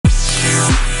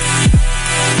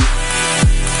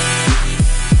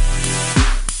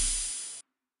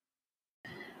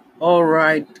All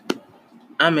right,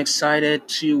 I'm excited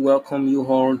to welcome you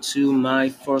all to my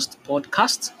first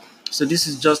podcast. So this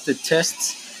is just a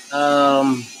test,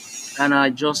 and I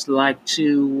just like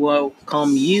to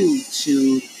welcome you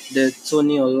to the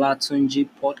Tony Olatunji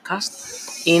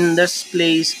podcast. In this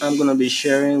place, I'm gonna be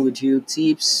sharing with you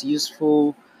tips,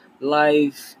 useful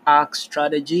life hack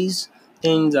strategies,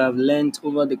 things I've learned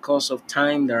over the course of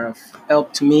time that have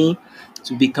helped me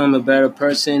to become a better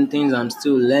person, things I'm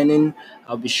still learning.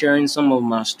 I'll be sharing some of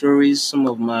my stories, some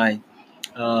of my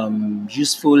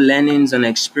useful learnings and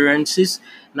experiences.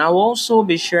 And I'll also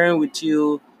be sharing with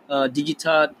you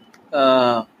digital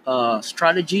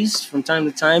strategies from time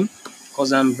to time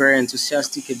because I'm very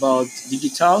enthusiastic about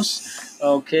digitals.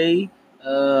 Okay.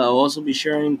 I'll also be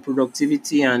sharing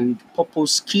productivity and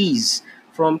purpose keys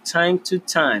from time to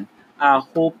time. I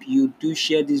hope you do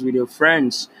share this with your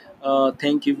friends.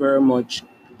 Thank you very much.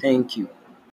 Thank you.